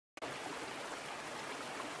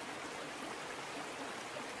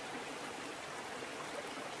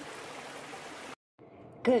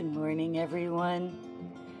Good morning, everyone.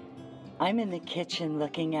 I'm in the kitchen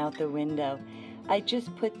looking out the window. I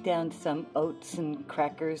just put down some oats and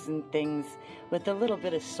crackers and things with a little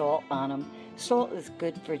bit of salt on them. Salt is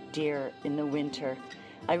good for deer in the winter.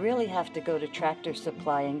 I really have to go to Tractor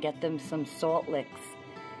Supply and get them some salt licks.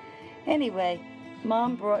 Anyway,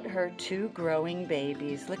 Mom brought her 2 growing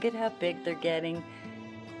babies. Look at how big they're getting.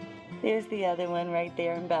 There's the other one right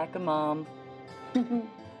there in back of Mom.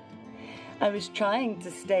 I was trying to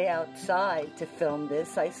stay outside to film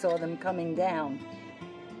this. I saw them coming down.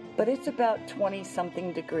 But it's about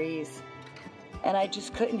 20-something degrees, and I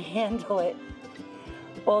just couldn't handle it.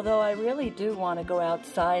 Although I really do want to go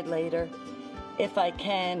outside later, if I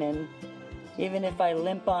can, and even if I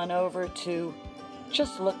limp on over to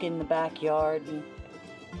just look in the backyard and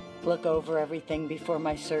look over everything before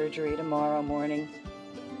my surgery tomorrow morning.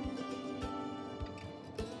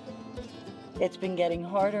 It's been getting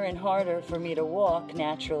harder and harder for me to walk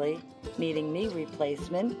naturally, needing knee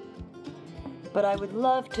replacement. But I would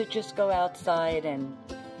love to just go outside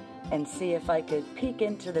and see if I could peek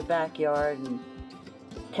into the backyard and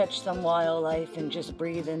catch some wildlife and just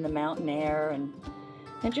breathe in the mountain air and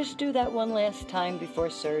just do that one last time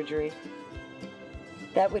before surgery.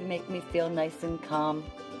 That would make me feel nice and calm.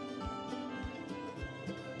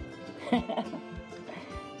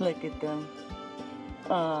 Look at them.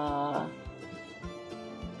 Aww.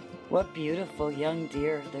 What beautiful young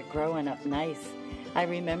deer. They're growing up nice. I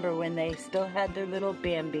remember when they still had their little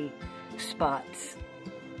Bambi spots.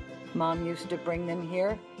 Mom used to bring them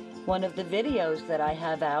here. One of the videos that I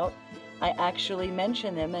have out, I actually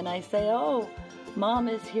mention them and I say, oh, Mom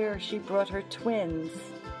is here. She brought her twins.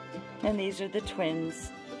 And these are the twins,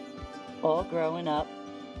 all growing up.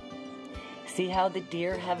 See how the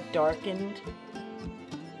deer have darkened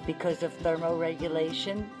because of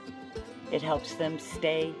thermoregulation? It helps them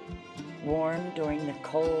stay warm during the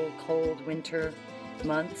cold, cold winter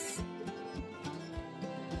months.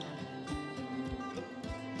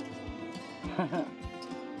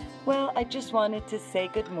 Well, I just wanted to say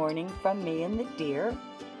good morning from me and the deer.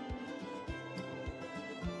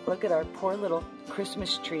 Look at our poor little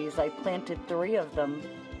Christmas trees. I planted 3 of them,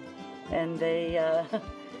 and they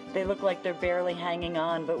look like they're barely hanging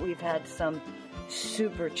on, but we've had some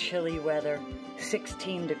super chilly weather,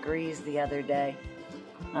 16 degrees the other day.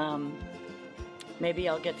 Maybe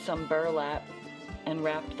I'll get some burlap and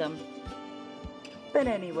wrap them. But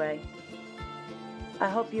anyway, I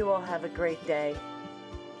hope you all have a great day,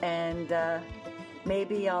 and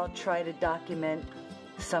maybe I'll try to document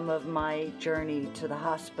some of my journey to the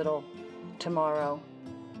hospital tomorrow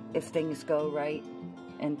if things go right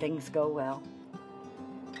and things go well.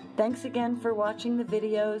 Thanks again for watching the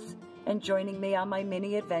videos and joining me on my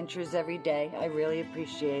mini adventures every day. I really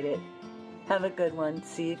appreciate it. Have a good one.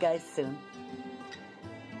 See you guys soon.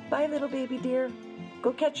 Bye, little baby deer.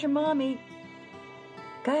 Go catch your mommy.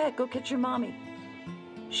 Go ahead, go catch your mommy.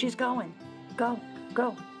 She's going. Go,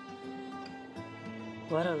 go.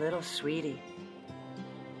 What a little sweetie.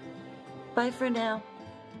 Bye for now.